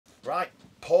Right,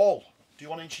 Paul, do you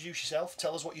want to introduce yourself?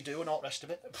 Tell us what you do and all the rest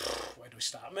of it. Where do we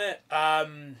start, mate?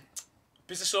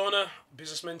 Business owner,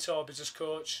 business mentor, business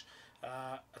coach.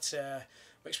 I'd say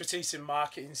my expertise in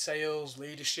marketing, sales,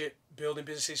 leadership, building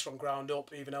businesses from ground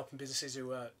up, even helping businesses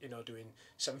who are doing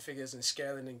 7 figures and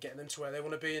scaling and getting them to where they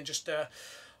want to be, and just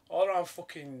all around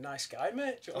fucking nice guy,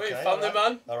 mate. Do you know what I mean? Family all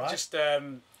right. man. All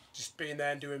right. Just being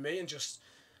there and doing me, and just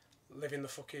living the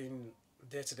fucking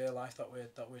day-to-day life that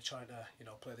we're trying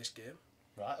to play this game.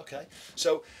 Right, okay.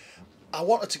 So I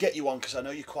wanted to get you on because I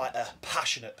know you're quite a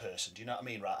passionate person, do you know what I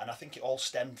mean, right? And I think it all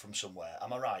stemmed from somewhere,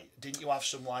 am I right? Didn't you have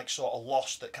some like sort of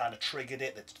loss that kind of triggered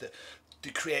it,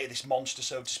 that created this monster,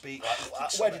 so to speak?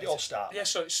 Like, where did it all start? Yeah,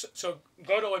 so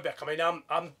going all the way back, I mean,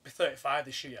 I'm 35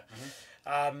 this year.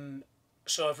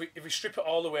 So if we strip it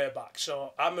all the way back,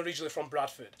 so I'm originally from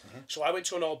Bradford. So I went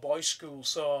to an all boys school.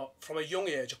 So from a young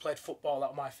age, I played football.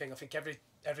 That was my thing. I think every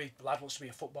lad wants to be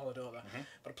a footballer, don't they?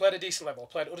 But I played at a decent level.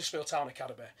 I played at Huddersfield Town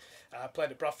Academy. I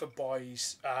played at Bradford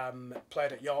Boys.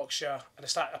 Played at Yorkshire, and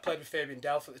I played with Fabian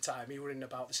Delph at the time. He were in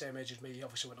about the same age as me. He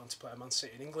obviously went on to play at Man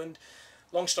City in England.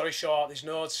 Long story short, there's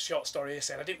no short story here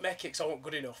saying I didn't make it because I wasn't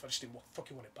good enough. I just didn't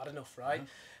fucking want it bad enough, right?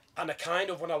 And I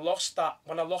kind of when I lost that,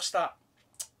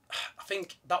 I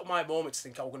think that was my moment to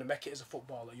think I was going to make it as a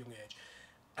footballer at a young age.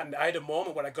 And I had a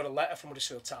moment where I got a letter from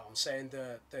Huddersfield Town saying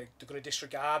they're going to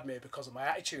disregard me because of my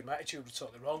attitude. My attitude was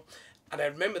totally wrong. And I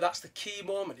remember that's the key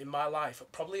moment in my life,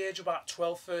 at probably age about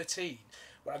 12, 13,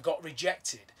 where I got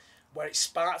rejected, where it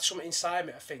sparked something inside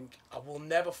me. I think, I will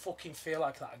never fucking feel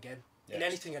like that again. Yes. In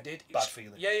anything I did. Bad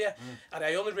feeling. Yeah. And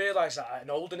I only realised that at an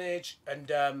older age.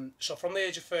 And so from the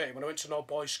age of 30, when I went to an all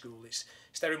boys school, it's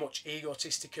very much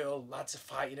egotistical. Lads are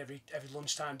fighting every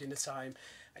lunchtime, dinner time.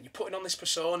 And you're putting on this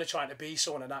persona, trying to be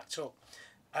someone and act up.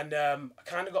 And I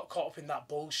kind of got caught up in that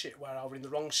bullshit where I was in the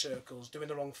wrong circles, doing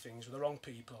the wrong things with the wrong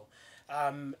people.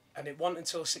 And it wasn't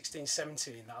until 16,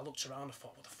 17 that I looked around and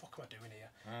thought, what the fuck am I doing here?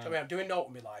 So, I mean, I'm doing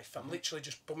naught with my life. I'm literally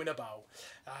just bumming about.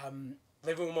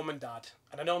 Living with mum and dad,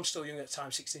 and I know I'm still young at the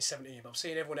time, 16, 17, but I'm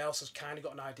seeing everyone else has kind of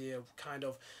got an idea of kind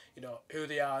of, who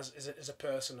they are as a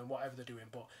person and whatever they're doing.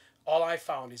 But all I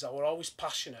found is I was always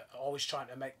passionate, always trying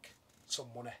to make some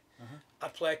money.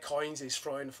 I'd play coins,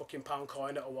 throwing a fucking £1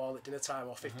 coin at a wall at dinner time,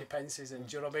 or 50 pences, and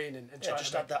do you know what I mean? And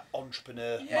just had that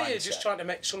entrepreneur mindset. Yeah, just trying to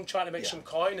make some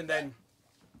coin. And then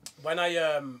when I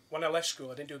left school,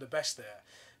 I didn't do the best there.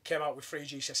 Came out with 3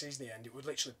 GCSEs in the end. It was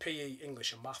literally PE,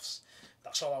 English, and maths.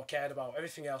 That's all I cared about.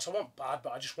 Everything else, I wasn't bad,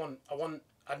 but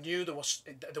I knew there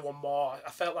were more.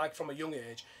 I felt like from a young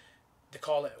age, they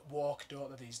call it woke, don't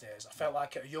they, these days? I felt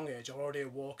like at a young age, I'm already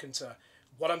awoken to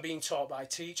what I'm being taught by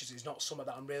teachers is not something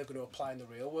that I'm really going to apply in the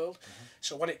real world.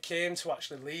 So when it came to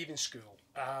actually leaving school,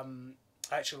 I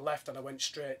actually left and I went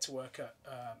straight to work at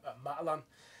Matalan.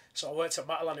 So I worked at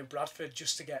Matalan in Bradford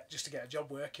just to get a job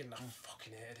working, and I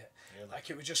fucking hated it. Really? Like,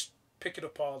 it was just picking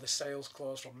up all the sales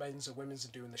clothes from men's and women's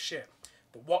and doing the shit.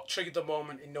 But what triggered the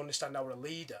moment in understanding I was a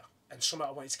leader and somehow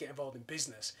I wanted to get involved in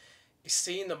business is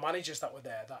seeing the managers that were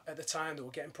there, that at the time they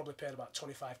were getting probably paid about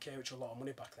 25k, which was a lot of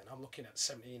money back then. I'm looking at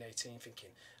 17, 18 thinking,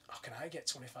 how can I get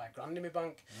 25 grand in my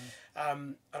bank?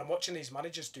 And I'm watching these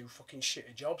managers do fucking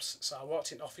shitty jobs. So I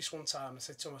walked in the office one time and I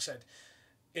said to him,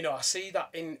 I see that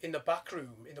in the back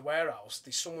room, in the warehouse,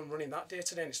 there's someone running that day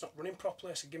today and it's not running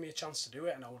properly. So give me a chance to do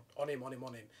it. And I was on him.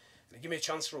 And he gave me a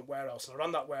chance to run warehouse. And I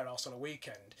ran that warehouse on a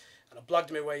weekend. And I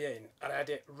blagged my way in and I had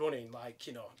it running like,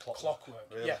 clockwork.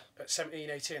 Really? Yeah, at 17,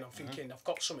 18, I'm thinking, I've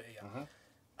got something here.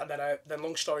 And then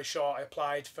long story short, I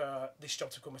applied for this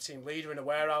job to become a team leader in a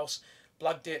warehouse.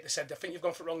 Blagged it. They said, I think you've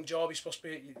gone for the wrong job. It's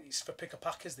for picker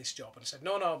packers, this job. And I said,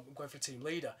 no, I'm going for a team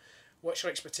leader. What's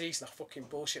your expertise? And I fucking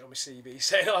bullshit on my CV,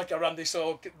 saying like I ran this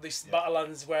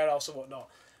Battlelands warehouse and whatnot.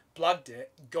 Blagged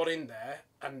it, got in there,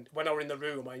 and when I was in the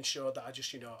room, I ensured that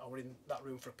I was in that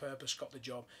room for a purpose, got the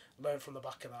job, learned from the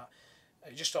back of that.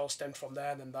 It just all stemmed from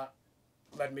there, and then that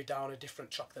led me down a different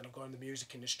track then of going in the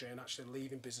music industry and actually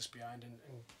leaving business behind and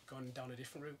going down a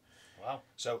different route. Wow.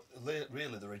 So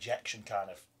really the rejection kind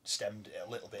of stemmed it a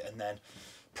little bit, and then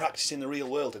practicing the real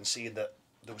world and seeing that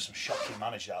there was some shocking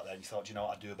managers out there and you thought,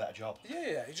 I'd do a better job.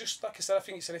 Yeah, it's just, like I said, I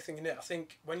think it's anything in it. I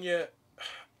think when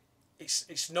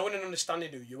it's knowing and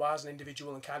understanding who you are as an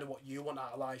individual and kind of what you want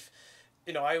out of life.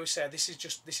 I always say this is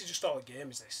just all a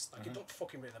game, is this. Like, it don't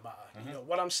fucking really matter.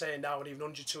 What I'm saying now, and even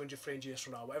 100, 200, 300 years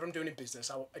from now, whatever I'm doing in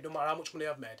business, it don't matter how much money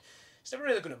I've made, it's never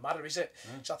really going to matter, is it?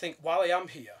 So I think while I am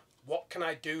here, what can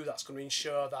I do that's going to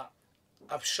ensure that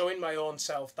I'm showing my own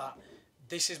self that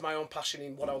this is my own passion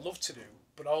in what I love to do,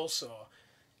 but also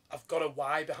I've got a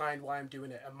why behind why I'm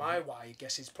doing it. And my why, I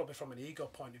guess, is probably from an ego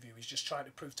point of view, is just trying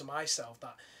to prove to myself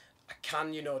that I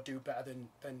can, you know, do better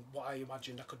than what I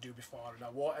imagined I could do before, and I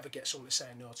won't ever get someone to say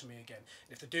no to me again.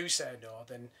 And if they do say no,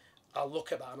 then I'll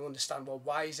look at that and understand, well,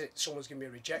 why is it someone's giving me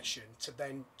a rejection, to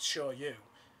then show you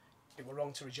it were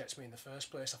wrong to reject me in the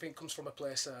first place. I think it comes from a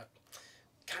place of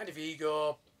kind of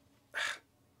ego, I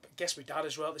guess my dad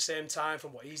as well at the same time,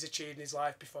 from what he's achieved in his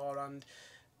life beforehand,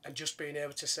 and just being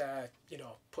able to say, you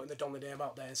know, putting the Donnelly name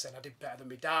out there and saying I did better than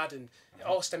my dad, and it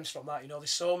all stems from that. You know, there's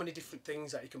so many different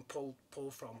things that you can pull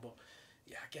from, but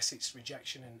yeah, I guess it's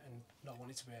rejection and not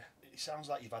wanting to be. It sounds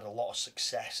like you've had a lot of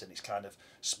success and it's kind of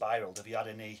spiraled. Have you had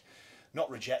any, not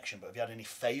rejection, but have you had any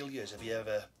failures? Have you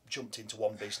ever jumped into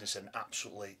one business and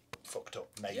absolutely fucked up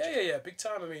major? Yeah, big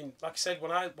time. I mean, like I said,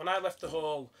 when I left the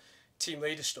whole team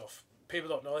leader stuff, people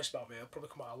don't know this about me. I'll probably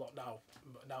come out a lot now.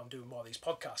 Now I'm doing more of these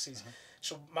podcasts.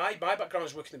 So my background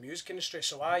is working in the music industry.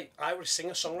 So I was a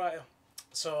singer songwriter.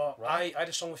 So I had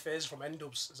a song with Phaser from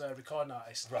N-Dubs as a recording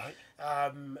artist. Right.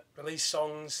 Released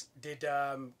songs, did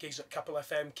gigs at Capital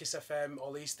FM, Kiss FM,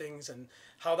 all these things. And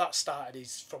how that started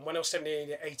is from when I was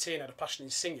 17, 18, I had a passion in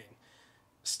singing.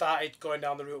 Started going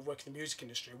down the route of working in the music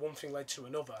industry. One thing led to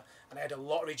another, and I had a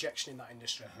lot of rejection in that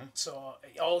industry. So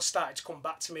it all started to come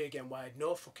back to me again, where I had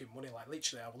no fucking money. Like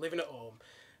literally, I was living at home,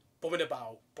 bumming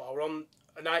about, but I was on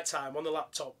a night time on the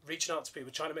laptop, reaching out to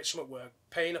people, trying to make something work,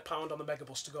 paying £1 on the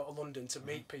megabus to go to London to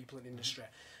meet people in the industry.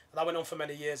 And that went on for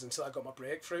many years until I got my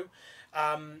breakthrough.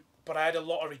 But I had a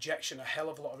lot of rejection, a hell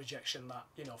of a lot of rejection that,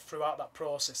 you know, throughout that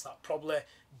process, that probably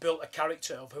built a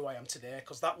character of who I am today,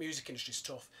 because that music industry is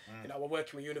tough. You know, we're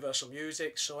working with Universal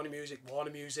Music, Sony Music,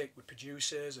 Warner Music, with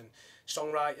producers and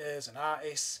songwriters and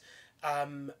artists.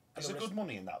 Is there good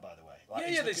money in that, by the way?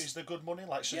 Like, Yeah, is there good money?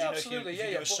 Like, so Yeah, do you know absolutely, if you yeah,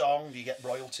 do yeah, a song, do you get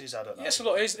royalties? I don't know. Yeah, so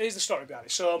look, here's the story behind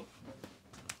it. So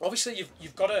obviously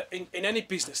you've got to, in any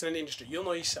business, in any industry, you'll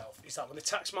know yourself, is that when the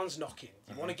taxman's knocking,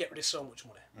 you want to get rid of so much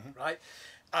money, right?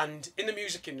 And in the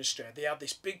music industry, they have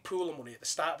this big pool of money at the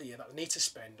start of the year that they need to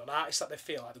spend on artists that they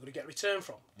feel like they're going to get a return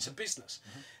from. It's a business.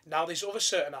 Now, there's other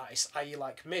certain artists, i.e.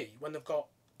 like me, when they've got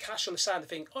cash on the side, they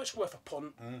think, oh, it's worth a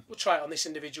punt. We'll try it on this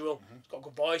individual. He's got a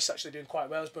good voice, actually doing quite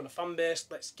well. He's building a fan base.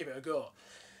 Let's give it a go.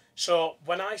 So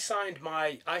when I signed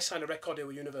a record deal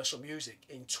with Universal Music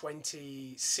in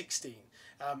 2016,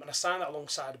 and I signed that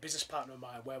alongside a business partner of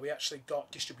mine, where we actually got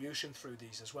distribution through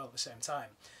these as well at the same time.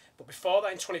 But before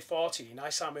that, in 2014, I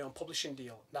signed my own publishing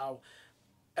deal. Now,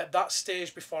 at that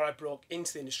stage, before I broke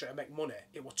into the industry to make money,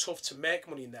 it was tough to make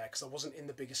money in there because I wasn't in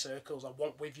the bigger circles. I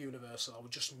wasn't with Universal. I was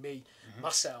just me,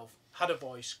 myself, had a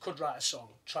voice, could write a song,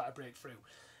 try to break through.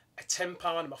 A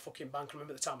 £10 in my fucking bank. I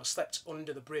remember at the time I slept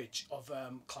under the bridge of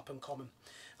Clapham Common.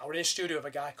 I was in a studio with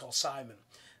a guy called Simon,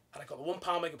 and I got the £1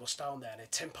 megabus down there and a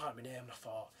 £10 in my name, and I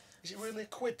thought, is it really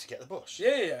 £1 to get the bus?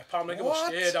 Yeah, £1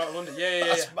 megabus. Yeah, down in London. Yeah.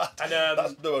 That's mad. And,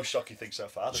 that's the most shocking thing so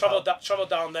far. Travelled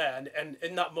down there, and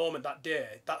in that moment, that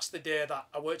day, that's the day that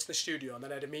I worked in the studio, and then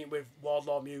I had a meeting with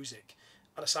Wardlaw Music,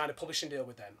 and I signed a publishing deal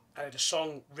with them. And I had a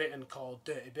song written called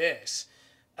Dirty Bass,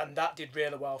 and that did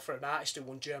really well for an artist who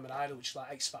won German Idol, which is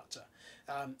like X Factor,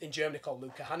 in Germany, called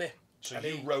Luca Hanni. So and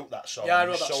you wrote that song? Yeah, I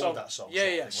wrote that song.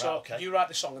 Yeah. Right, so okay. you write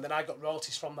the song, and then I got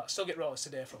royalties from that. Still get royalties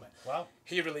today from it. Wow.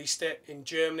 He released it in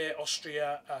Germany,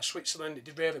 Austria, Switzerland. It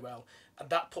did really well, and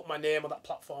that put my name on that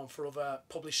platform for other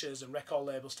publishers and record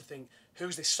labels to think,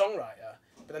 who's this songwriter?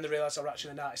 But then they realised I was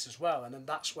actually an artist as well, and then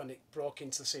that's when it broke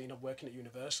into the scene of working at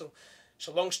Universal.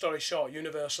 So long story short,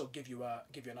 Universal give you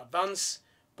an advance.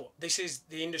 But this is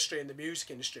the industry, in the music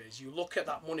industry, is you look at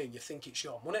that money and you think it's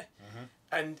your money.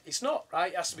 And it's not,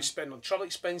 right? It has to be spent on travel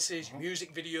expenses,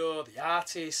 music video, the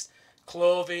artist,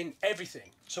 clothing,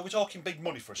 everything. So we're talking big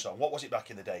money for a song. What was it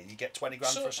back in the day? You get 20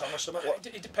 grand for a song or something?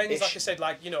 It depends, like I said,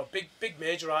 like, you know, big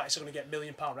major artists are going to get £1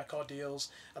 million record deals,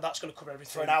 and that's going to cover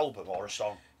everything. For an album or a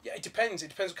song? Yeah, it depends. It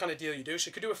depends what kind of deal you do. So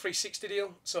you could do a 360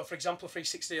 deal. So, for example, a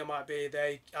 360 deal might be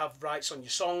they have rights on your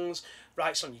songs,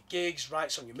 rights on your gigs,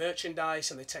 rights on your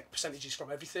merchandise, and they take percentages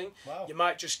from everything. Wow. You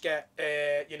might just get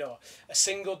a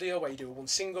single deal where you do one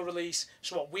single release.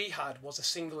 So what we had was a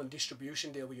single and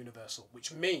distribution deal with Universal,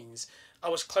 which means I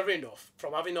was clever enough,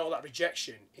 from having all that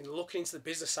rejection, in looking into the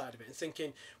business side of it and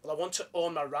thinking, well, I want to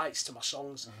own my rights to my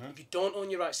songs. If you don't own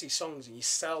your rights to these songs and you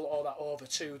sell all that over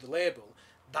to the label,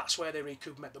 that's where they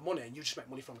recoup make the money, and you just make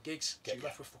money from gigs. So you're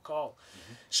left with fuck all.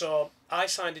 So I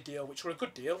signed a deal, which were a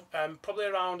good deal. Probably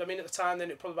around, I mean, at the time then,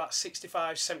 it was probably about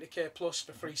 65, 70k plus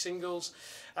for 3 singles.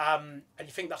 And you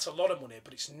think that's a lot of money,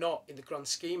 but it's not in the grand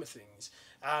scheme of things.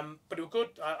 But it was good.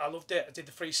 I loved it. I did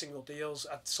the 3 single deals.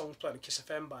 I had songs played on Kiss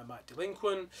FM by Mike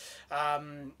Delinquent,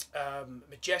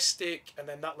 Majestic, and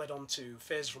then that led on to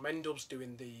Phaser from N-Dubs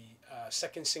doing the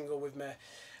second single with me.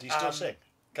 Do you still sing?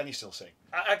 Can you still sing?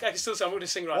 I can still sing. I'm going to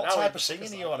sing right now. What type of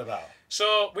singing are you on about?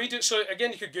 So we do. So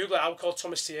again, you could Google it. I would call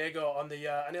Thomas Tiago on the,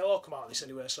 and it'll all come out on this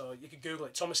anyway. So you could Google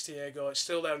it, Thomas Tiago. It's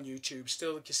still there on YouTube.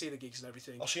 Still, you can see the gigs and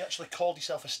everything. Oh, so you actually called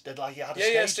yourself like you had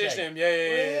a stage name. Yeah.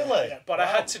 Really? But I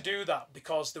had to do that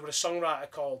because there was a songwriter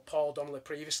called Paul Donnelly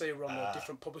previously who ran a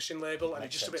different publishing label, and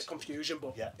it just a bit of confusion.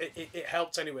 But it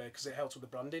helped anyway because it helped with the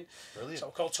branding. Brilliant. So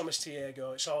I called Thomas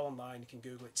Tiago. It's all online. You can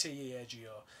Google it.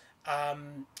 Tiago.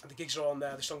 And the gigs are on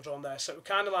there, the songs are on there. So it was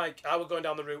kind of like I was going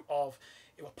down the route of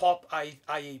it was pop,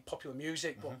 i.e. popular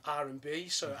music, but R&B.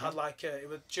 So it had like it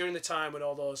was during the time when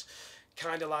all those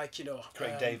kind of like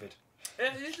Craig David.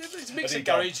 It's mix of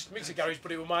garage,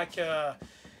 but it was like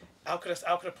how could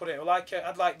I put it? It was like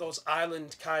I'd like those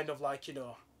island kind of like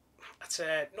I'd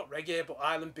say not reggae but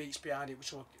island beats behind it,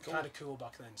 which were kind of cool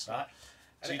back then. So. Right.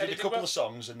 So you did a couple of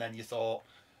songs and then you thought,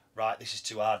 right, this is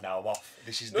too hard now. I'm off.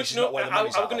 This is not where the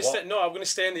money's at. I'm going to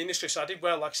stay in the industry. So I did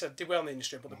well, like I said, in the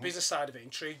industry, but the business side of it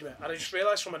intrigued me. And I just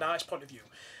realised from an artist point of view,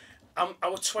 I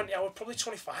was probably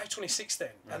 25, 26 then,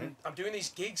 and I'm doing these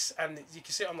gigs, and you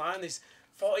can see it online. There's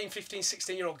 14, 15,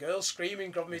 16-year-old girls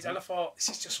screaming, grabbing me, and I thought, this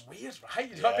is just weird, right?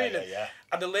 You know what I mean?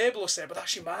 And the label will say, but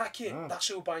that's your market. That's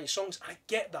who will buy your songs. I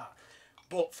get that.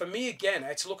 But for me, again, I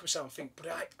had to look at myself and think, but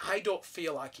I don't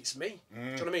feel like it's me. Do you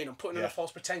know what I mean? I'm putting in a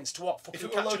false pretense to what? Fucking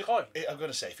catch a coin. I'm going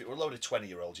to say, if it were a load of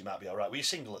 20-year-olds, you might be all right. Were you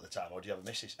single at the time, or do you have a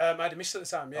missus? I had a missus at the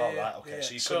time, Oh, right, okay. Yeah.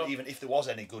 So you couldn't even, if there was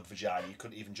any good vagina, you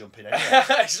couldn't even jump in anyway.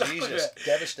 Exactly. Jesus,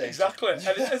 devastating. Exactly.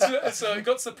 And so it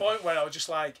got to the point where I was just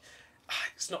like,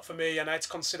 it's not for me, and I had to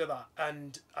consider that.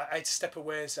 And I had to step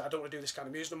away and say, I don't want to do this kind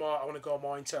of music no more. I want to go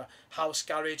more into house,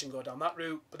 garage, and go down that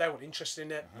route. But they weren't interested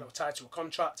in it. They were tied to a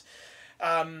contract.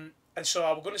 And so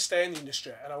I was going to stay in the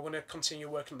industry and I was going to continue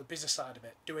working on the business side of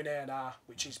it, doing A&R,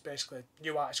 which is basically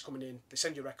new artists coming in, they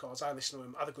send you records, I listen to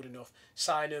them, are they good enough,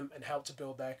 sign them and help to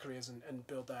build their careers and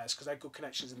build theirs because they had good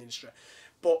connections in the industry.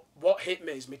 But what hit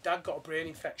me is my dad got a brain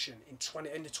infection in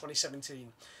end of 2017.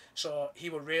 So he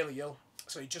was really ill.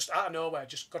 So he just, out of nowhere,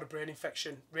 just got a brain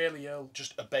infection, really ill.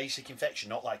 Just a basic infection,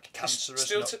 not like cancerous?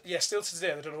 Still to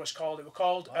today, they don't know what it's called. It was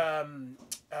called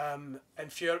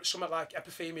something like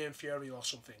epithemia inferior or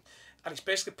something. And it's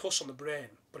basically pus on the brain.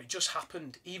 But it just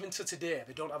happened. Even to today,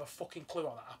 they don't have a fucking clue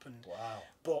how that happened. Wow.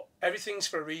 But everything's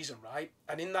for a reason, right?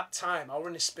 And in that time, I was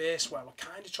in a space where we're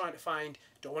kind of trying to find,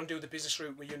 do I want to do the business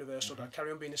route with Universal? Do I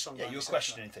carry on being a songwriter? Yeah, you were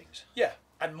questioning things. Yeah,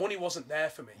 and money wasn't there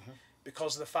for me.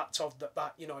 Because of the fact of that,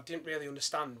 I didn't really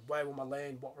understand where were my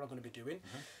lane, what were I going to be doing.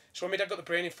 So when my dad got the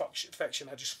brain infection,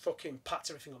 I just fucking packed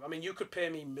everything up. I mean, you could pay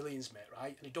me millions, mate,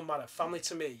 right? And it don't matter. Family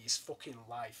to me is fucking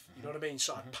life. You know what I mean?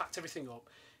 So I packed everything up,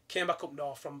 came back up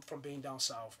north from being down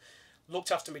south,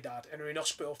 looked after my dad, and we were in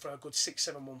hospital for a good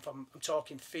 6-7 months. I'm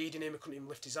talking feeding him, I couldn't even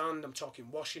lift his hand. I'm talking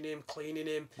washing him, cleaning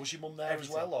him. Was your mum there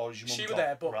everything. As well, or was your mum She was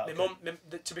there, but right, my mum,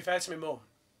 to be fair to my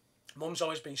mum's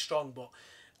always been strong, but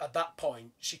at that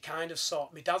point, she kind of saw...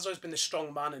 My dad's always been the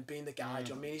strong man and being the guy, do you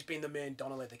know what I mean? He's been the main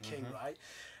Donnelly, the king, right?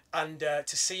 And to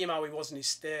see him how he was in his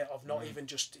state of not even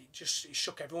just he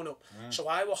shook everyone up. So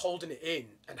I was holding it in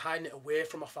and hiding it away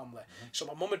from my family. So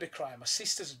my mum would be crying, my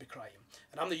sisters would be crying,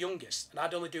 and I'm the youngest, and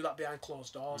I'd only do that behind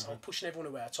closed doors. I was pushing everyone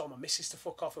away. I told my missus to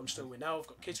fuck off, who I'm still with now, I've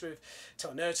got kids with,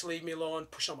 telling her to leave me alone,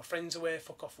 pushing all my friends away,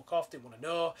 fuck off, didn't want to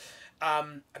know.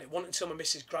 And it wasn't until my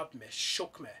missus grabbed me,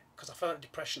 shook me, because I felt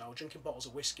depression. I was drinking bottles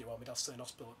of whiskey while my dad's still in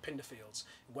hospital at Pinderfields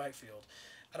in Wakefield.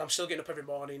 And I'm still getting up every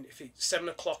morning. If it's 7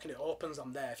 o'clock and it opens,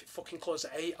 I'm there. If it fucking closes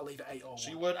at 8, I leave at 8:01.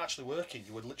 So you weren't actually working,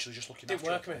 you were literally just looking after it?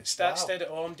 Didn't work, mate. Stayed at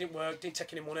home, didn't work, didn't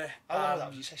take any money. How long was that?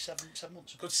 Did you say 7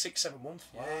 months? Good 6-7 months.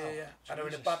 Wow. Yeah. And I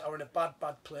was in a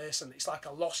bad place, and it's like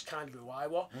I lost kind of who I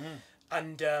was.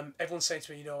 And everyone's saying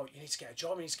to me, you need to get a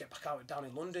job, you need to get back out down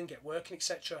in London, get working,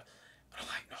 etc. And I'm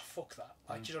like, no, fuck that.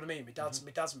 Like, do you know what I mean? My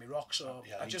dad's my rock, so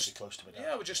I just be close to my dad.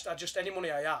 Yeah, I just any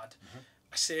money I had,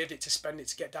 I saved it to spend it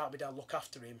to get down with my dad, look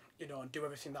after him, and do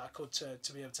everything that I could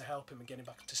to be able to help him and get him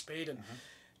back up to speed. And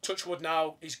touch wood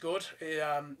now, he's good.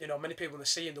 Many people when they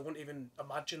see him, they wouldn't even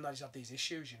imagine that he's had these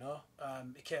issues.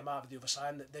 He came out of the other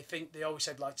side, and they always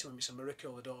said like to him, it's a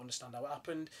miracle. They don't understand how it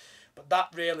happened, but that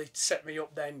really set me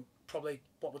up. Then probably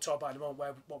what we're talking about in a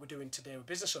moment, what we're doing today with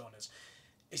business owners.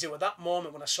 Is it at that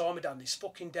moment when I saw my dad in his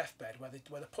fucking deathbed, where they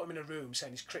put him in a room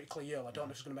saying he's critically ill, I don't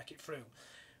know if he's going to make it through,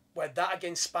 where that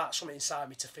again sparked something inside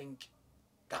me to think,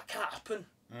 that can't happen.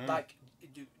 Like,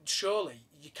 surely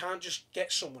you can't just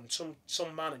get someone,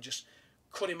 some man, and just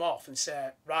cut him off and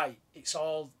say, right, it's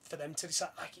all for them to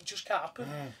decide. Like, it just can't happen.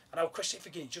 And I would question it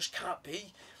again, it just can't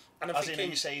be. And I'm thinking,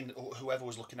 you're saying whoever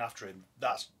was looking after him,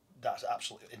 that's that's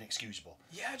absolutely inexcusable.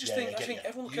 Yeah, I just think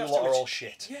everyone looking you after lot are all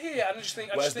shit. Yeah, and I just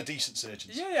think where's the decent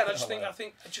surgeons? Yeah, and I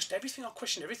think just everything. I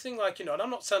question everything, like, you know, and I'm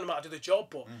not telling them how to do the job,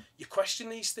 but you question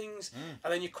these things,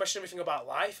 and then you question everything about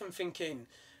life and thinking,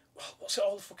 well, what's it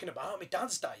all fucking about? My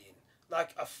dad's dying. Like,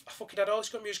 I fucking had all this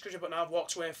good music career, but now I've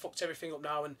walked away and fucked everything up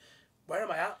now, and where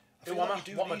am I at? What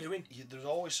am I doing? There's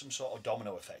always some sort of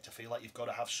domino effect. I feel like you've got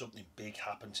to have something big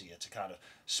happen to you to kind of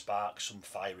spark some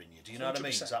fire in you. Do you know what I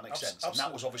mean? Does that make sense? Absolutely. And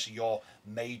that was obviously your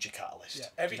major catalyst. Yeah,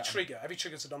 every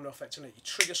trigger's a domino effect, isn't it? You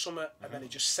trigger something, and then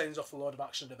it just sends off a load of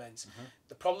action events.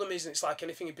 The problem is, and it's like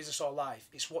anything in business or life,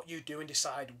 it's what you do and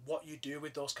decide what you do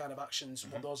with those kind of actions,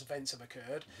 what those events have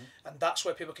occurred, and that's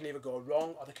where people can either go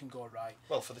wrong or they can go right.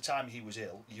 Well, for the time he was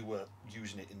ill, you were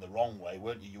using it in the wrong way,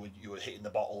 weren't you? You were hitting the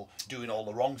bottle, doing all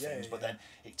the wrong things, but then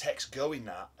it takes going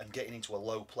that and getting into a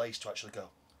low place to actually go,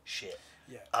 shit.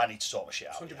 Yeah. I need to sort my shit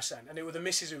out. 100%. And it was the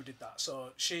missus who did that.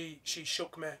 So she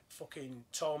shook me, fucking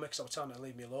told me, because I was telling her to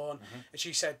leave me alone. And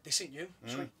she said, this ain't you.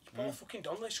 She went, Paul fucking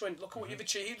Donnelly. She went, look at what you've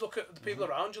achieved. Look at the people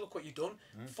around you. Look what you've done.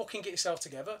 Fucking get yourself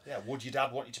together. Yeah, would your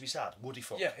dad want you to be sad? Would he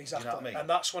fuck? Yeah, exactly. Do you know what I mean? And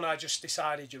that's when I just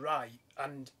decided, you're right.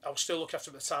 And I was still looking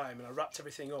after it at the time, and I wrapped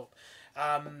everything up.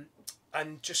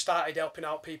 And just started helping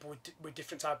out people with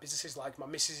different type of businesses. Like my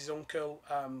missus' uncle,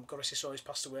 God rest his soul, he's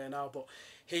passed away now, but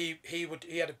he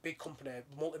had a big company,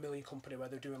 multi-million company, where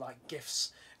they're doing like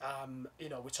gifts. You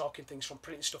know, we're talking things from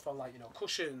printing stuff on, like, you know,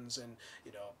 cushions and,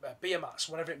 you know, beer mats,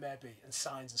 whatever it may be, and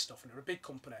signs and stuff. And they're a big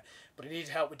company, but he needed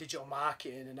help with digital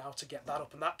marketing and how to get that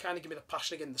up. And that kind of gave me the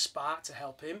passion again, the spark to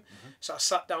help him. So I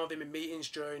sat down with him in meetings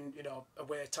during, you know,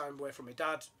 time away from my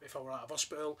dad, if I were out of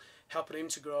hospital, helping him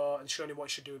to grow and showing him what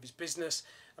he should do with his business.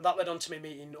 And that led on to me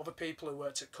meeting other people who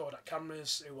worked at Kodak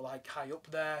Cameras, who were like high up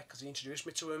there, because he introduced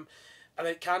me to him. And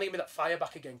it kind of gave me that fire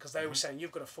back again, because they were saying,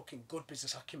 you've got a fucking good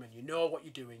business acumen, you know what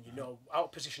you're doing, you know how to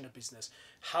position a business,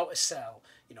 how to sell,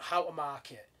 you know, how to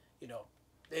market, you know,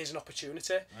 there's an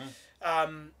opportunity.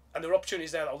 And there were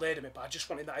opportunities there that laid at me, but I just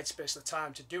wanted that headspace at the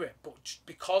time to do it. But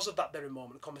because of that very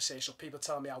moment of conversation, people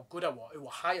telling me how good I was, who were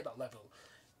high at that level,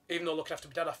 even though looking after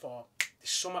my dad, I thought, there's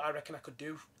something I reckon I could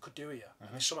do here.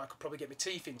 There's something I could probably get my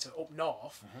teeth into up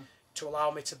north to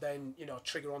allow me to then, you know,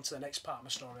 trigger onto the next part of my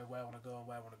story, where I want to go and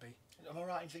where I want to be. Am I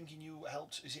right in thinking you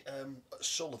helped, is it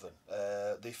Sullivan,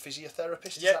 the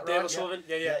physiotherapist? Is Yeah, that right? David Sullivan.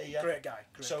 Yeah. Great guy.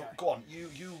 Go on.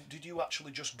 Did you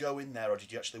actually just go in there, or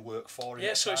did you actually work for him?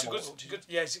 Yeah, so it's a good.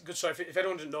 Yeah, it's a good. So if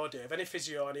anyone doesn't know Dave, any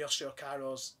physio, any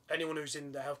osteochiros, anyone who's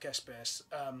in the healthcare space,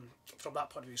 from that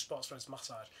point of view, sports friends,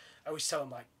 massage, I always tell them,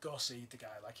 like, go see the guy.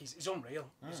 Like, he's unreal.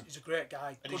 He's a great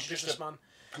guy. And good businessman.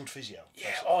 Good physio.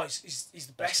 Yeah, he's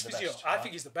the best physio. I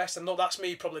think he's the best. And no, that's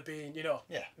me probably being, you know,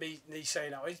 me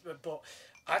saying that. But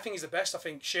I think he's the best. I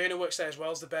think Shane, who works there as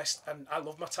well, is the best. And I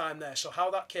love my time there. So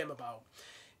how that came about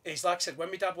is, like I said,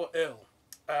 when my dad was ill,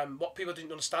 what people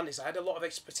didn't understand is I had a lot of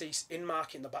expertise in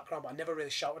marketing in the background, but I never really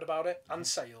shouted about it, and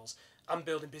sales, and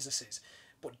building businesses.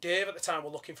 But Dave at the time were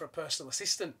looking for a personal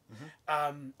assistant.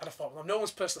 And I thought, well, I'm no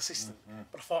one's personal assistant.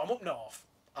 But I thought, I'm up north.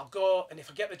 I'll go, and if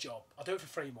I get the job, I'll do it for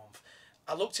 3 months.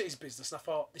 I looked at his business and I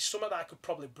thought, there's something that I could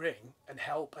probably bring and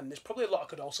help, and there's probably a lot I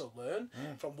could also learn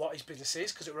from what his business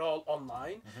is, because it were all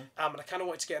online. And I kind of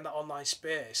wanted to get in that online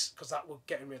space, because that was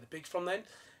getting really big from then.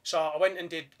 So I went and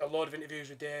did a load of interviews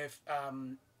with Dave,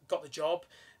 got the job,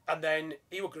 and then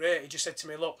he was great. He just said to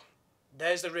me, look,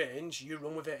 there's the range, you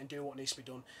run with it and do what needs to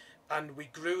be done. And we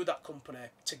grew that company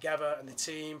together, and the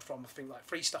team from, I think, like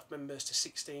 3 staff members to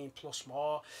 16 plus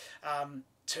more.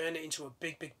 Turned it into a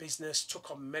big business, took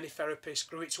on many therapists,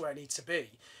 grew it to where it needs to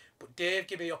be. But Dave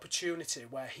gave me the opportunity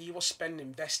where he was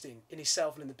investing in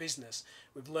himself and in the business,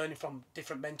 with learning from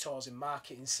different mentors in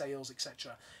marketing, sales,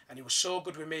 etc. And he was so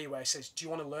good with me, where he says, do you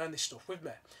want to learn this stuff with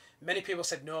me? Many people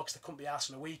said no, because they couldn't be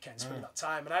asked on a weekend, spending that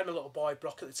time. And I had my little boy,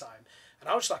 Brock, at the time. And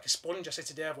I was just like a sponge. I said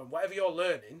to Dave, whatever you're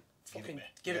learning, fucking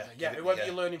give it me. Yeah, whoever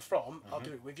you're learning from, I'll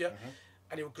do it with you.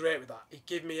 And he was great with that. He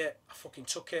gave me it, I fucking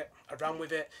took it, I ran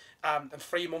with it. And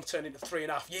 3 months turned into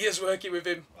 3.5 years working with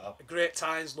him. Wow. Great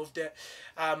times, loved it.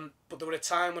 But there was a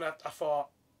time when I thought,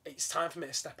 it's time for me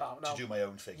to step out now. To do my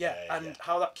own thing. Yeah,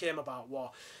 how that came about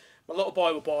was, my little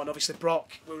boy was born, obviously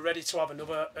Brock. We were ready to have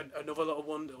another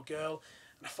little girl.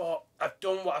 And I thought, I've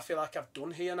done what I feel like I've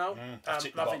done here now. I've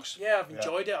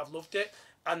enjoyed it, I've loved it.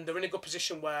 And they're in a good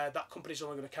position where that company's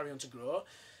only going to carry on to grow.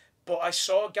 But I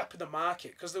saw a gap in the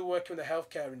market, because they were working with the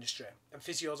healthcare industry and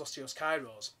physios, osteos,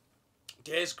 chiros.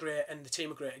 Dave's great, and the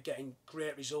team are great at getting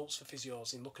great results for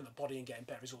physios in looking at the body and getting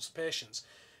better results for patients.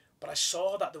 But I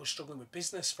saw that they were struggling with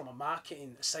business from a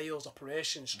marketing, sales,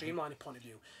 operations, streamlining point of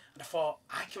view. And I thought,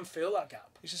 I can fill that gap.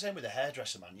 It's the same with a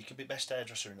hairdresser, man. You can be the best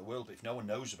hairdresser in the world, but if no one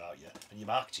knows about you and your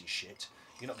marketing's shit,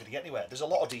 you're not going to get anywhere. There's a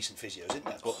lot of decent physios, isn't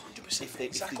there? But 100%, if they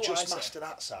exactly just master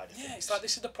that side of things. Yeah, it's like,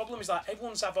 this is the problem, is like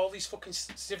everyone's have all these fucking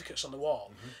certificates on the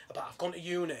wall about, I've gone to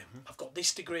uni, I've got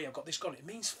this degree, I've got this gone. It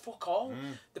means fuck all.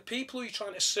 The people who you're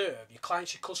trying to serve, your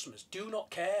clients, your customers, do not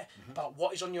care about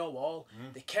what is on your wall.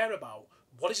 They care about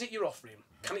what is it you're offering,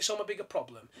 can it solve a bigger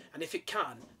problem, and if it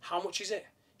can, how much is it?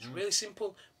 It's really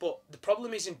simple. But the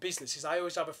problem is in business is I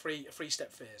always have a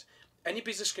three-step phase. Any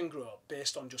business can grow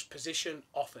based on just position,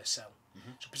 offer, sell.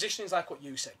 So positioning is like what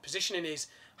you said. Positioning is,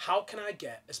 how can I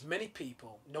get as many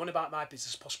people knowing about my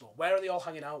business as possible? Where are they all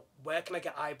hanging out? Where can I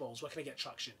get eyeballs? Where can I get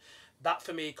traction? That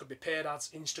for me could be paid ads,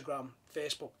 Instagram,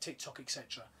 Facebook, TikTok,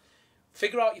 etc.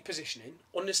 Figure out your positioning,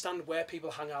 understand where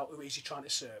people hang out, who it is you're trying to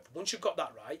serve. Once you've got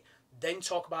that right, then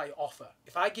talk about your offer.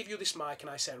 If I give you this mic and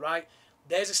I say, right,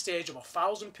 there's a stage of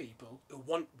 1,000 people who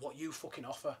want what you fucking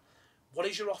offer. What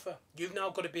is your offer? You've now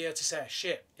got to be able to say,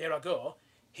 shit, here I go.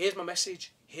 Here's my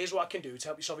message. Here's what I can do to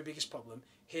help you solve your biggest problem.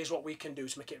 Here's what we can do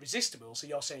to make it resistible. So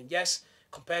you're saying, yes,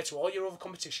 compared to all your other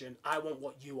competition, I want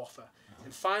what you offer.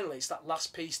 And finally, it's that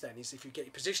last piece then, is if you get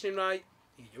your positioning right,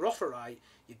 you get your offer right,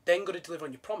 you're then got to deliver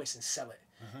on your promise and sell it.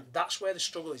 That's where the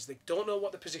struggle is. They don't know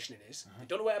what the positioning is. They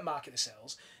don't know where to market the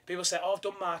sales. People say, oh, I've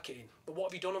done marketing, but what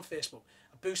have you done on Facebook?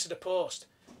 I boosted a post.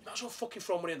 You might as well fucking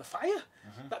throw money in the fire.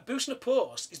 That boosting a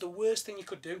post is the worst thing you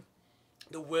could do.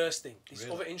 The worst thing. There's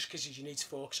other intricacies you need to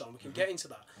focus on. We can get into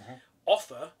that.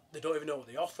 Offer, they don't even know what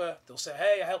they offer. They'll say,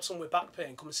 hey, I help someone with back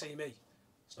pain, come and see me.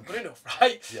 It's not good enough,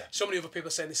 right? Yeah. So many other people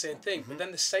are saying the same thing. But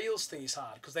then the sales thing is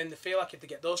hard, because then they feel like if they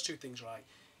get those two things right,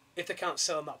 if they can't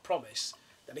sell on that promise,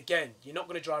 then again, you're not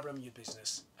going to drive revenue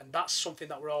business. And that's something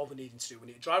that we're all needing to do. We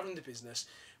need to drive revenue business.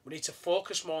 We need to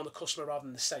focus more on the customer rather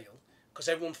than the sale, because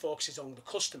everyone focuses on the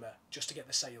customer just to get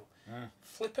the sale.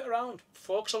 Flip it around.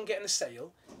 Focus on getting the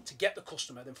sale to get the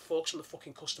customer, then focus on the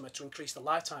fucking customer to increase the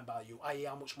lifetime value, i.e.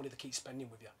 how much money they keep spending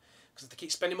with you. Because if they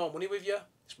keep spending more money with you,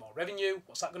 it's more revenue.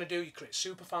 What's that going to do? You create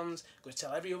super fans, going to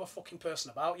tell every other fucking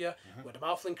person about you. Word of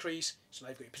mouth will increase. So now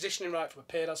you've got your positioning right from a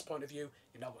paid ads point of view.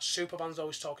 You've now got super fans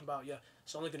always talking about you.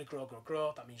 It's only going to grow, grow,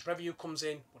 grow. That means revenue comes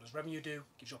in. What does revenue do?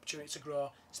 Gives you opportunity to grow,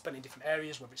 spend in different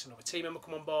areas, whether it's another team member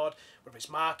come on board, whether it's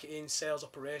marketing, sales,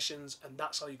 operations, and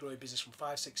that's how you grow your business from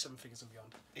 5, 6, 7 figures and beyond.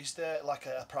 Is there like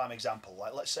a prime example?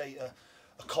 Like, let's say a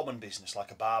common business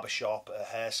like a barber shop, a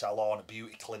hair salon, a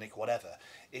beauty clinic, whatever.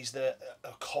 Is there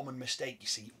a common mistake you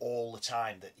see all the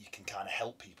time that you can kind of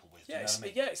help people with? Yeah,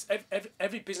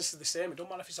 every business is the same. It don't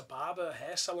matter if it's a barber, a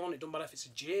hair salon. It don't matter if it's a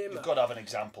gym. You've got to have an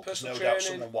example, because no doubt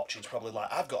someone watching is probably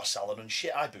like, I've got a salon and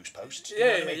shit, I boost posts.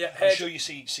 I'm sure you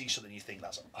see something you think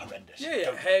that's horrendous.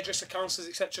 Hairdresser, counsellors,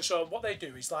 etc. So what they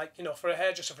do is, like, for a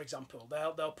hairdresser, for example,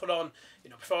 they'll put on,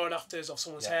 before and afters of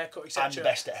someone's haircut, etc. I'm the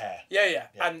best at hair.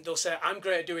 And they'll say, I'm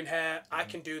great at doing hair. I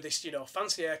can do this,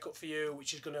 fancy haircut for you,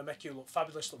 which is going to make you look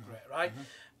fabulous, look great, right?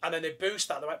 And then they boost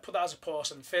that. They might put that as a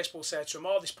post, and Facebook will say to them,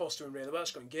 oh, this post's doing really well, it's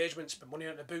got engagement, spend money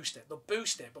on it to boost it. They'll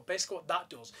boost it, but basically what that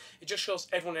does, it just shows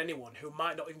everyone and anyone who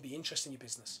might not even be interested in your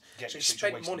business. So you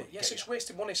spend money. Yes, it's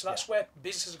wasted money. So that's where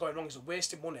businesses are going wrong, is they're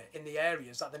wasting money in the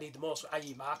areas that they need the most,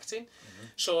 i.e. marketing.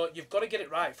 So you've got to get it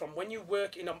right. From when you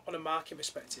work on a marketing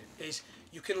perspective, is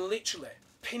you can literally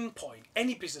pinpoint,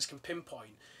 any business can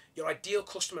pinpoint your ideal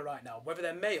customer right now, whether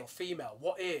they're male, female,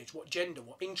 what age, what gender,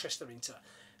 what interest they're into.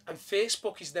 And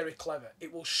Facebook is very clever.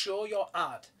 It will show your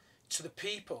ad to the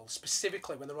people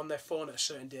specifically when they're on their phone at a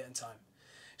certain date and time.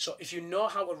 So if you know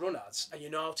how to run ads and you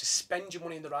know how to spend your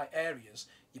money in the right areas,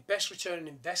 your best return on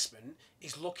investment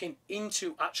is looking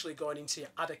into actually going into your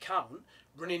ad account,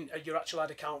 running your actual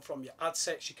ad account from your ad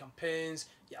sets, your campaigns,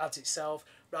 your ads itself,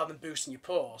 rather than boosting your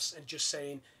posts and just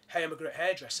saying, hey, I'm a great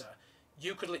hairdresser.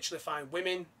 You could literally find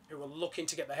women who are looking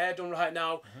to get their hair done right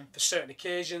now for certain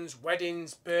occasions,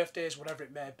 weddings, birthdays, whatever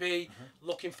it may be,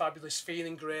 looking fabulous,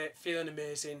 feeling great, feeling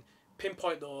amazing.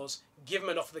 Pinpoint those, give them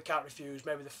an offer they can't refuse.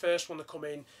 Maybe the first one they come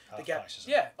in, they get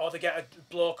or they get a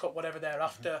blow cut, whatever they're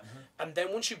after. And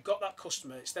then once you've got that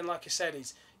customer, it's then, like I said,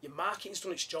 is your marketing's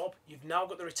done its job. You've now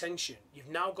got the retention. You've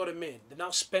now got them in. They've now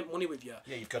spent money with you.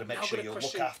 Yeah, you've got to make sure you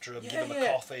look after them, give them a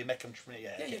coffee, make them.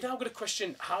 You've now got to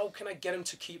question, how can I get them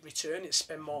to keep returning and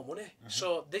spend more money?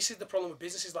 So this is the problem with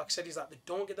businesses, like I said, is that they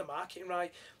don't get the marketing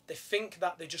right. They think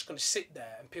that they're just going to sit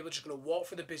there and people are just going to walk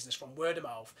through the business from word of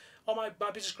mouth. Oh, my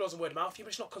business grows on word of mouth, but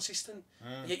it's not consistent.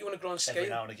 Yet you want to grow on scale. Every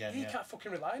now and again, you can't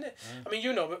fucking rely on it. I mean,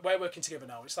 we're working together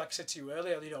now. It's like I said to you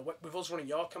earlier, with us running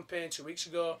your campaign 2 weeks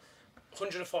ago,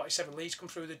 147 leads come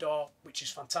through the door, which is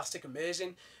fantastic,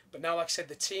 amazing. But now, like I said,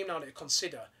 the team now need to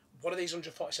consider, what are these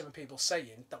 147 people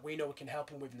saying that we know we can help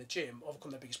them with in the gym,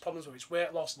 overcome their biggest problems, whether it's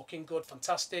weight loss, looking good,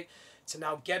 fantastic, to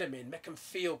now get them in, make them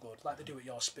feel good like they do at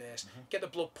your space, get the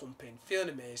blood pumping, feeling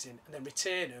amazing, and then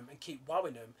retain them and keep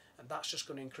wowing them, and that's just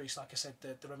going to increase, like I said,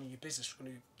 the revenue business is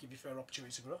going to give you fair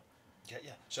opportunity to grow.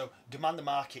 Yeah. So Demand the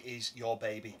Market is your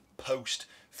baby post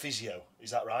physio,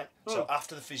 is that right? So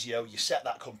after the physio, you set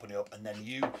that company up, and then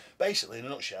you basically, in a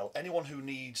nutshell, anyone who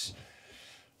needs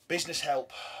business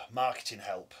help, marketing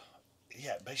help,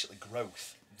 basically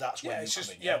growth. That's where you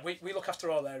come in. We look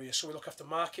after all areas. So we look after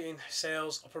marketing,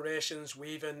 sales, operations. We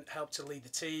even help to lead the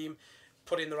team,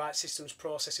 put in the right systems,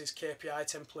 processes, KPI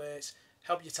templates,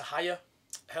 help you to hire,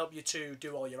 help you to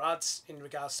do all your ads in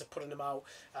regards to putting them out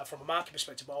from a market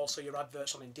perspective, but also your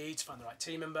adverts on Indeed to find the right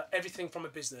team member. Everything from a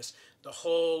business, the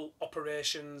whole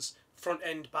operations, front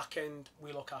end, back end,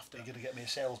 we look after. You're going to get me a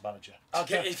sales manager. I'll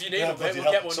get, if you need one, mate,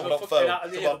 we'll get one.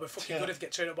 We'll fucking good if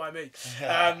get trained up by me.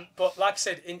 But like I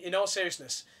said, in all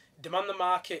seriousness, Demand the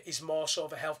Market is more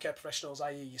sort of a healthcare professionals,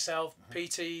 i.e. yourself,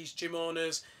 PTs, gym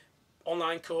owners,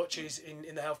 online coaches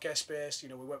in the healthcare space. You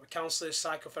know, we work with counsellors,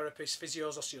 psychotherapists,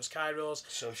 physios, osteos, chiros.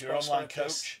 So if you're an online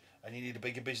coach and you need a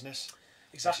bigger business,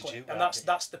 exactly, and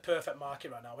that's the perfect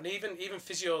market right now. And even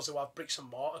physios who have bricks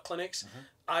and mortar clinics,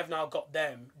 I've now got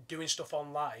them doing stuff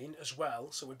online as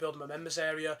well. So we build them a members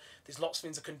area. There's lots of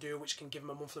things they can do which can give them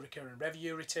a monthly recurring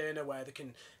revenue retainer where they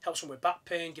can help someone with back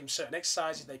pain, give them certain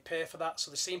exercises, they pay for that.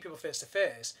 So they're seeing people face to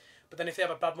face. But then if they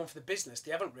have a bad month for the business,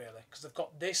 they haven't really, because they've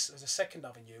got this as a second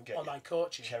avenue, online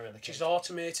coaching, which is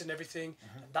automated and everything,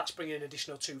 and that's bringing an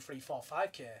additional 2, 3, 4,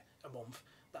 5k a month.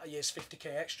 That year's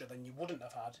 50k extra than you wouldn't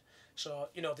have had. So,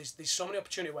 you know, there's so many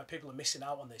opportunities where people are missing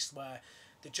out on this, where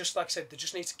they just, like I said, they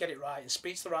just need to get it right and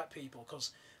speak to the right people,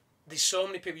 because there's so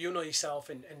many people, you know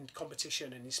yourself, in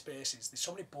competition and in spaces, there's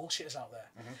so many bullshitters out there,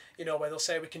 you know, where they'll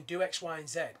say we can do X, Y and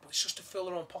Z, but it's just to fill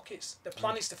their own pockets. The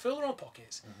plan is to fill their own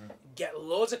pockets, get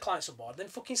loads of clients on board, then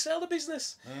fucking sell the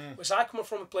business. Whereas I come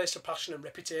from a place of passion and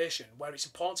reputation, where it's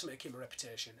important to make him a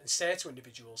reputation and say to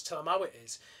individuals, tell them how it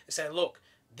is, and say, look,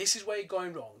 this is where you're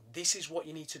going wrong, this is what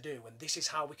you need to do, and this is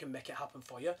how we can make it happen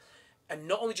for you. And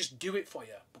not only just do it for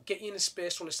you, but get you in a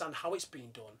space to understand how it's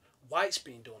being done, why it's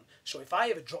being done. So if I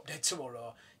ever drop dead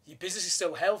tomorrow, your business is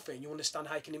still healthy and you understand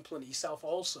how you can implement it yourself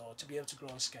also to be able to grow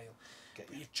and scale.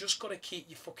 But you've just got to keep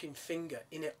your fucking finger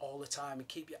in it all the time and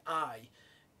keep your eye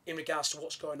in regards to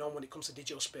what's going on when it comes to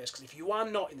digital space. Because if you are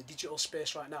not in the digital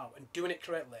space right now and doing it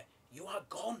correctly, you are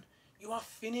gone. You are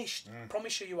finished.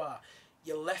 Promise you are.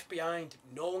 You're left behind.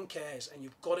 No one cares. And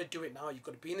you've got to do it now. You've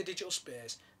got to be in the digital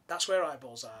space. That's where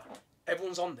eyeballs are.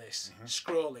 Everyone's on this,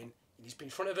 scrolling. You need to be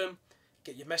in front of them,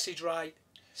 get your message right,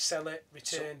 sell it,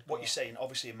 return. So what you're saying,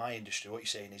 obviously in my industry, what you're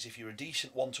saying is if you're a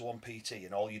decent one-to-one PT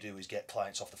and all you do is get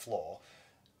clients off the floor,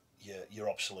 you're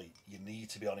obsolete. You need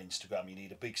to be on Instagram. You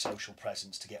need a big social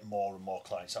presence to get more and more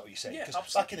clients. Is that what you're saying?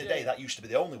 Because back in the day, that used to be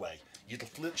the only way. You'd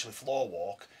literally floor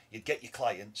walk, you'd get your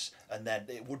clients, and then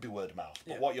it would be word of mouth.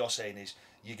 But what you're saying is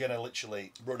you're going to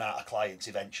literally run out of clients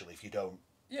eventually if you don't.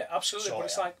 Yeah, absolutely. But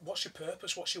it's like, what's your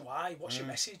purpose? What's your why? What's your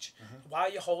message? Why are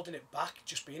you holding it back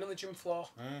just being on the gym floor?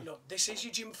 You know, this is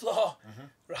your gym floor,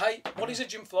 right? What is a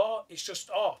gym floor? It's just,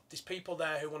 there's people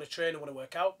there who want to train and want to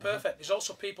work out. Perfect. There's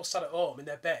also people sat at home in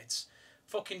their beds,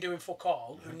 fucking doing fuck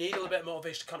all, who need a little bit of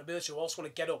motivation, accountability, who also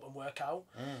want to get up and work out.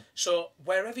 So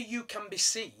wherever you can be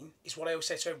seen is what I always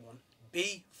say to everyone.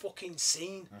 Be fucking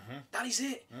seen. That is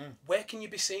it. Where can you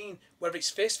be seen? Whether it's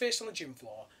face-to-face on the gym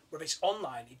floor, whether it's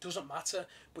online, it doesn't matter.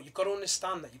 But you've got to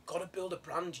understand that you've got to build a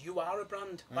brand. You are a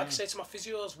brand. Like I say to my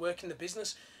physios, work in the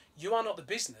business, you are not the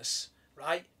business,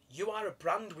 right? You are a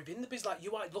brand within the business. Like,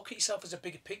 you are, look at yourself as a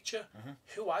bigger picture.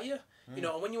 Who are you? You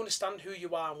know, and when you understand who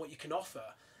you are and what you can offer,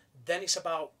 then it's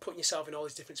about putting yourself in all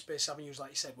these different space avenues,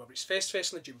 like you said, whether it's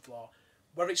face-to-face on the gym floor,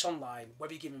 whether it's online,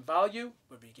 whether you're giving value,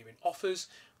 whether you're giving offers,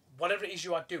 whatever it is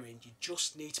you are doing, you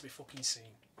just need to be fucking seen.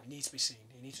 You need to be seen.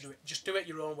 You need to do it. Just do it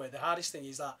your own way. The hardest thing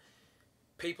is that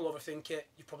people overthink it.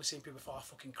 You've probably seen people before. I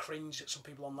fucking cringe at some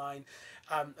people online.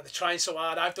 And they're trying so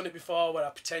hard. I've done it before where I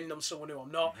pretend I'm someone who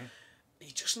I'm not.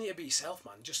 You just need to be yourself,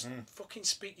 man. Just fucking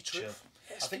speak your truth.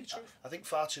 Yeah, speak your truth. I think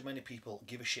far too many people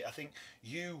give a shit. I think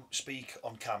you speak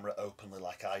on camera openly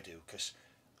like I do because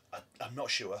I'm not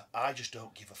sure. I just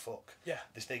don't give a fuck. Yeah.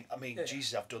 This thing, I mean,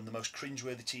 Jesus, I've done the most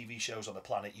cringeworthy TV shows on the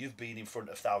planet. You've been in front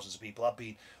of thousands of people. I've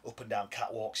been up and down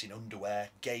catwalks in underwear,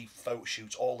 gay photo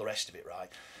shoots, all the rest of it, right?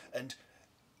 And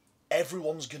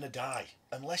everyone's going to die.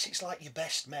 Unless it's like your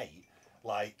best mate.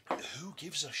 Like, who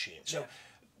gives a shit? So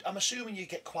I'm assuming you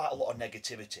get quite a lot of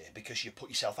negativity because you put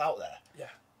yourself out there. Yeah.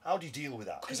 How do you deal with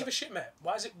that? Couldn't give a shit, mate.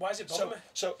 Why is it bothering me?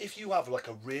 So if you have like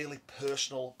a really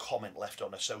personal comment left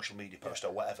on a social media post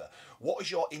or whatever, what is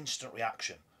your instant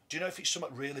reaction? Do you know if it's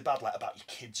something really bad, like about your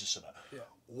kids or something?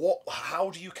 Yeah. How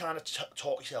do you kind of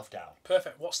talk yourself down?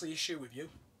 Perfect. What's the issue with you?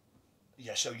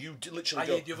 Yeah, so you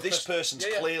literally go, this person's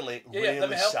clearly let me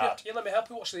really help sad. You. Yeah, let me help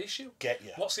you. What's the issue? Get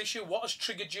you. What's the issue? What has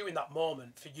triggered you in that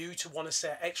moment for you to want to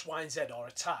say X, Y, and Z or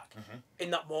attack in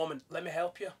that moment? Let me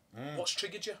help you. What's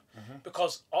triggered you?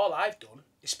 Because all I've done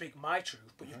is speak my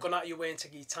truth, but you've gone out of your way and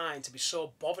taken your time to be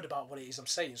so bothered about what it is I'm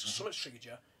saying. So something's triggered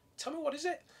you. Tell me, what is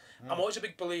it? I'm always a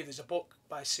big believer. There's a book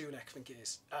by Sunak, I think it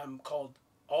is, called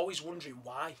Always Wondering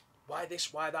Why. Why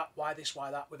this, why that, why this,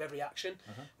 why that, with every action.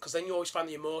 Because then you always find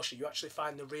the emotion, you actually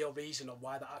find the real reason of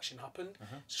why that action happened.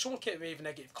 So someone came to me with a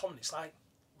negative comment, it's like,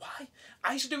 why?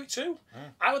 I used to do it too.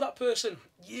 I was that person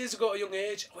years ago at a young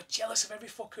age. I was jealous of every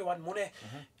fucker who had money.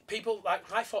 People, like,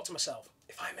 I thought to myself,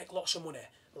 if I make lots of money,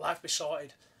 life will be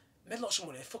sorted. Made lots of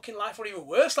money, fucking life would even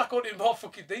worse, like I wanted more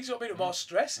fucking things, I wanted more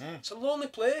stress. It's a lonely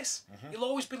place. You'll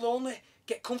always be lonely.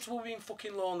 Get comfortable being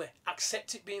fucking lonely.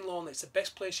 Accept it being lonely. It's the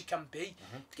best place you can be.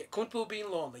 To get comfortable being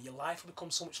lonely, your life will become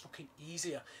so much fucking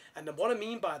easier. And then what I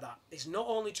mean by that is not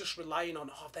only just relying on,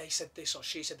 oh, they said this or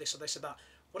she said this or they said that.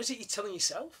 What is it you're telling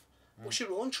yourself? What's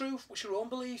your own truth? What's your own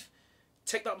belief?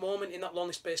 Take that moment in that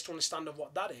lonely space to understand of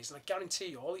what that is, and I guarantee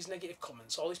you all these negative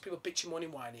comments, all these people bitching,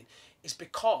 moaning, whining, is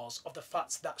because of the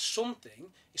fact that something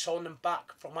is holding them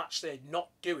back from actually not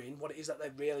doing what it is that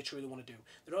they really truly want to do.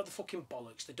 They don't have the fucking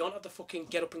bollocks, they don't have the fucking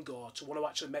get up and go to want to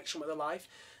actually make something of their life.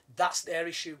 That's their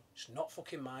issue, it's not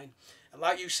fucking mine. And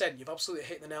like you said, you've absolutely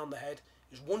hit the nail on the head.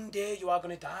 Is one day you are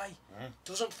going to die.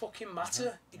 Doesn't fucking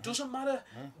matter. It doesn't matter.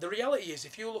 The reality is,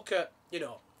 if you look at,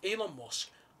 Elon Musk,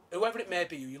 whoever it may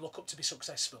be you look up to be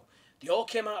successful, they all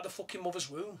came out of the fucking mother's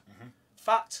womb.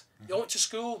 Fact. They all went to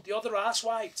school, they all their arse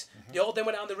wiped. They all then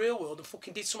went out in the real world and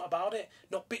fucking did something about it.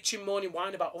 Not bitching, moaning,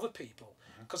 whining about other people.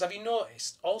 Because have you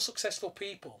noticed, all successful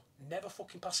people never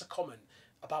fucking pass a comment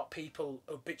about people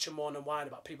who bitch and moan and whine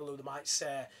about people who they might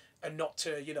say are not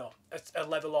to, a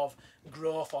level of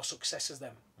growth or success as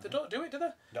them. They don't do it, do they?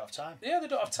 Don't have time. Yeah, they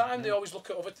don't have time. They always look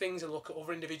at other things and look at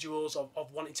other individuals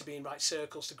of wanting to be in right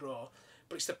circles to grow.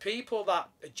 But it's the people that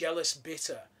are jealous,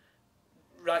 bitter,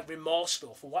 right,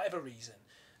 remorseful for whatever reason,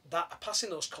 that are passing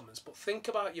those comments. But think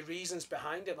about your reasons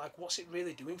behind it. Like, what's it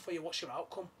really doing for you? What's your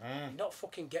outcome? You're not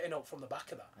fucking getting up from the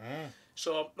back of that.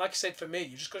 So, like I said, for me,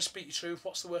 you just got to speak your truth.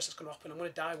 What's the worst that's going to happen? I'm going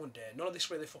to die one day. None of this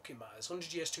really fucking matters.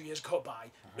 100 years, 2 years go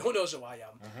by. No one knows who I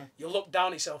am. You'll look down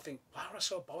at yourself and think, why am I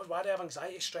so bothered? Why do I have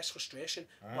anxiety, stress, frustration?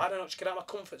 Why do I not just get out of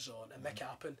my comfort zone and make it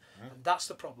happen? And that's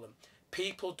the problem.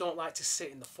 People don't like to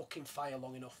sit in the fucking fire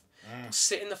long enough. They'll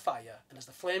sit in the fire, and as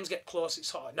the flames get close,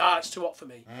 it's hot. Nah, it's too hot for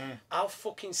me. I'll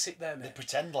fucking sit there, mate. They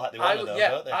pretend like they want to, though,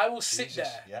 don't they? I will sit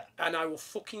there, and I will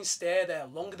fucking stay there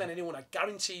longer than anyone. I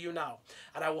guarantee you now.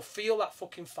 And I will feel that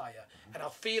fucking fire, and I'll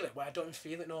feel it where I don't even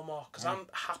feel it no more, because I'm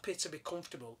happy to be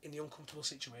comfortable in the uncomfortable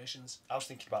situations. I was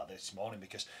thinking about this morning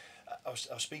because I was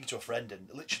speaking to a friend, and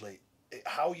literally,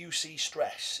 how you see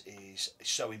stress is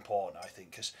so important, I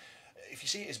think, because if you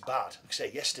see it as bad, like I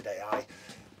say, yesterday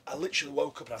I literally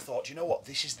woke up and I thought, you know what,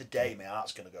 this is the day my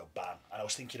heart's going to go bang. And I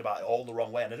was thinking about it all the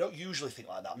wrong way. And I don't usually think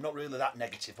like that. I'm not really that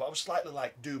negative. But I was slightly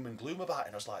like doom and gloom about it.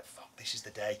 And I was like, fuck, this is the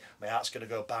day. My heart's going to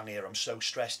go bang here. I'm so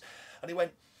stressed. And he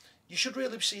went, you should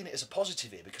really be seeing it as a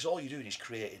positive here, because all you're doing is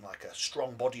creating like a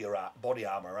strong body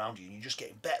armour around you. And you're just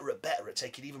getting better at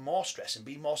taking even more stress and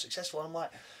being more successful. And I'm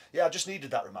like, yeah, I just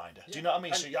needed that reminder. Do you know what I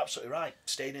mean? So you're absolutely right.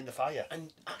 Staying in the fire.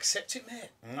 And accept it,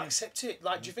 mate. Accept it.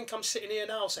 Like, do you think I'm sitting here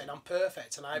now saying I'm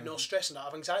perfect and I have no stress and I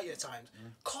have anxiety at times?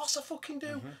 Of course I fucking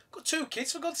do. Got 2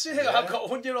 kids, for God's sake. I've got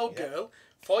a 1-year-old girl,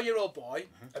 4-year-old boy,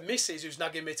 a missus who's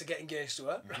nagging me to get engaged to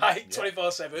her, right?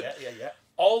 24/7. Yeah.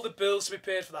 All the bills to be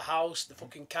paid for the house, the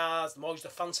fucking cars, the mortgage, the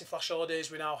fancy flash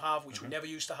holidays we now have, which we never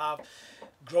used to have.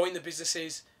 Growing the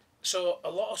businesses. So a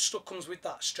lot of stuff comes with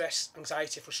that: stress,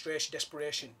 anxiety, frustration,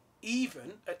 desperation.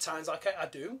 Even at times like I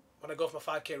do, when I go for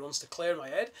my 5k runs, to clear my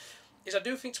head, is I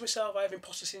do think to myself, I have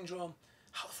imposter syndrome.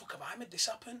 How the fuck have I made this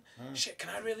happen? Shit, can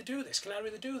I really do this? Can I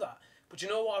really do that? But you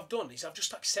know what I've done is I've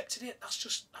just accepted it. That's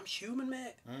just, I'm human,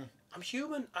 mate. I'm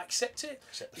human. I accept it.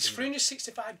 It's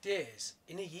 365 days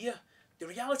in a year. The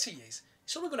reality is,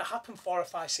 it's only going to happen 4 or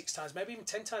 5, 6 times, maybe even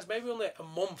 10 times, maybe only a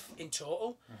month in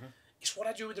total. It's what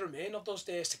I do with the remainder of those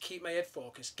days to keep my head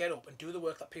focused, get up and do the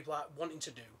work that people are wanting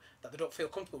to do, that they don't feel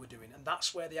comfortable with doing. And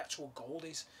that's where the actual gold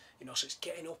is. So it's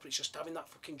getting up, it's just having that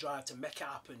fucking drive to make it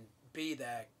happen, be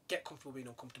there, get comfortable being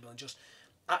uncomfortable, and just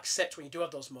accept when you do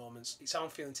have those moments, it's how I'm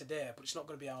feeling today, but it's not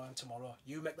going to be how I am tomorrow.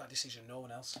 You make that decision, no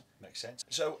one else. Makes sense.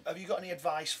 So, have you got any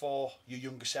advice for your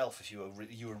younger self if you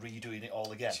were redoing it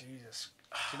all again? Jesus.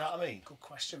 Do you know what I mean? Good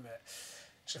question, mate.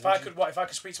 So if I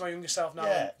could speak to my younger self now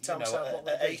and tell myself what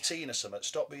at 18 or something,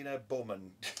 stop being a bum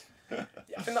and... Yeah,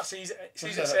 I think that's easy. It's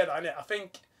easy to say that, isn't it? I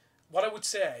think what I would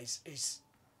say is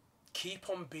keep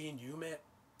on being you, mate.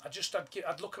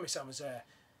 I'd look at myself and say,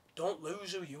 don't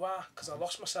lose who you are, because I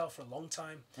lost myself for a long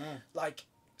time. Like,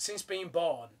 since being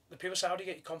born, the people say, how do you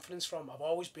get your confidence from? I've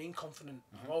always been confident.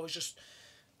 I've always just,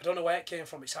 I don't know where it came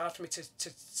from. It's hard for me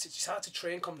it's hard to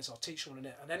train confidence or teach someone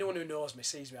in it. And anyone who knows me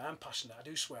sees me, I'm passionate. I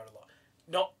do swear a lot.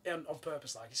 Not on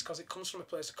purpose, like, it's because it comes from a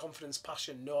place of confidence,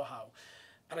 passion, know-how.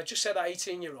 And I just said that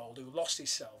 18-year-old who lost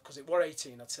himself, because it were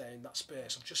 18, I'd say, in that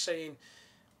space. I'm just saying,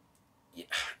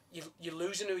 you're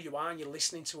losing who you are, and you're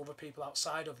listening to other people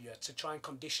outside of you to try and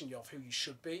condition you of who you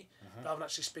should be, rather than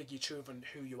actually speak your truth and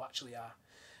who you actually are.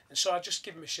 And so I just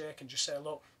give him a shake and just say,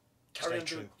 look, carry on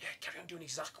doing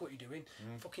exactly what you're doing.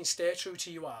 Fucking stay true to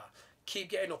who you are. Keep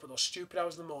getting up at those stupid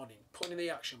hours in the morning, putting in the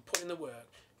action, putting in the work,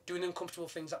 doing the uncomfortable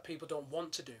things that people don't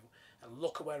want to do, and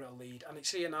look at where it'll lead. And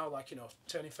it's here now, like, you know,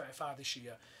 turning 35 this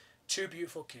year, 2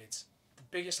 beautiful kids, the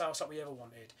biggest house that we ever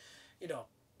wanted, you know,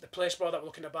 the place that we're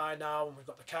looking to buy now, and we've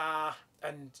got the car,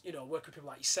 and, you know, work with people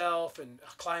like yourself and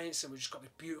our clients, and we've just got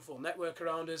this beautiful network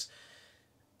around us,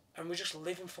 and we're just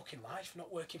living fucking life,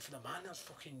 not working for the man that's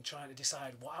fucking trying to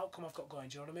decide what outcome I've got going.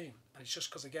 Do you know what I mean? And it's just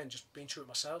because, again, just being true to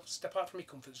myself, step out from your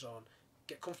comfort zone,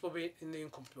 get comfortable being in the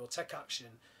uncomfortable, take action,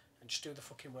 and just do the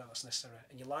fucking work that's necessary,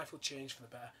 and your life will change for the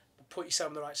better. But put yourself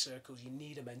in the right circles. You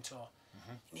need a mentor.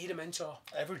 You need a mentor.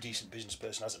 Every decent business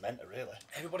person has a mentor, really.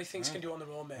 Everybody thinks they can do it on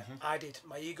their own, mate. I did.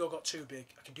 My ego got too big.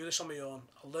 I can do this on my own.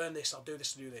 I'll learn this. I'll do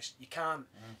this to do this. You can't.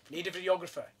 If you need a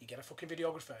videographer, you get a fucking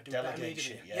videographer. Do better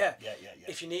media. Yeah.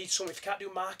 If you need someone, if you can't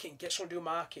do marketing, get someone to do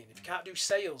marketing. If you can't do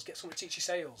sales, get someone to teach you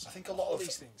sales. I think a lot of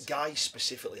these things. Guys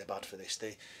specifically are bad for this.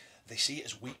 They see it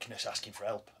as weakness asking for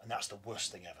help, and that's the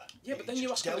worst thing ever. Yeah, but then you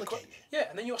ask them the question. Yeah,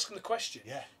 and then you ask them the question.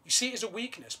 Yeah. You see it as a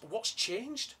weakness, but what's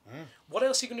changed? What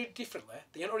else are you going to do differently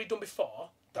that you ain't already done before?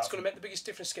 That's going to make the biggest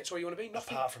difference to get to where you want to be.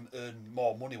 Nothing. Apart from earn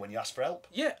more money when you ask for help.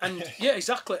 Yeah, and yeah,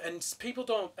 exactly. And people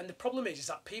don't. And the problem is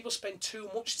that people spend too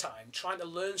much time trying to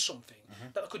learn something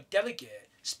that they could delegate,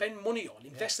 spend money on,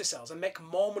 invest themselves, and make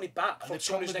more money back from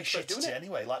someone who's expert doing it.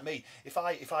 Anyway, like me, if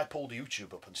I pulled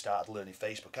YouTube up and started learning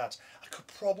Facebook ads, I could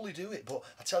probably do it. But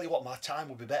I tell you what, my time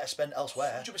would be better spent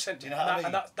elsewhere. 100%. Do you know what I mean?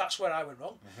 And that's where I went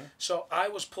wrong. So I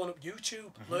was pulling up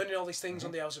YouTube, learning all these things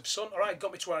on the hours of sun. All right,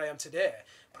 got me to where I am today.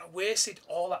 But I wasted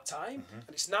all that time, and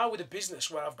it's now with a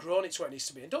business where I've grown it to where it needs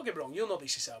to be. And don't get me wrong, you'll know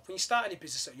this yourself. When you start any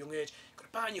business at a young age, you've got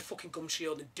to buy your fucking gum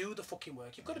shield and do the fucking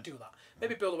work. You've got to do that.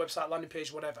 Maybe build a website, landing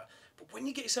page, whatever. But when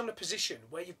you get yourself in a position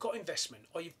where you've got investment,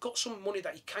 or you've got some money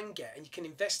that you can get, and you can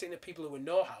invest it in the people who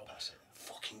know how,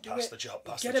 fucking do it. Pass the job.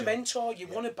 Get a mentor. You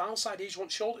want to bounce ideas. You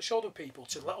want shoulder to shoulder people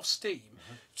to let off steam,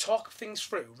 talk things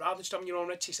through, rather than just having your own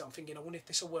red t-shirt and thinking, I wonder if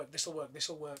this will work, this will work, this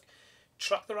will work.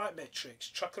 Track the right metrics,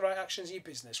 track the right actions in your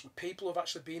business with people who have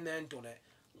actually been there and done it.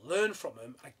 Learn from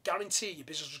them, and I guarantee your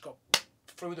business has got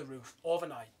through the roof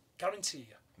overnight. Guarantee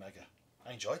you. Mega.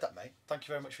 I enjoyed that, mate. Thank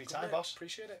you very much for your time, boss.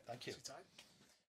 Appreciate it. Thank you. Thanks for your time.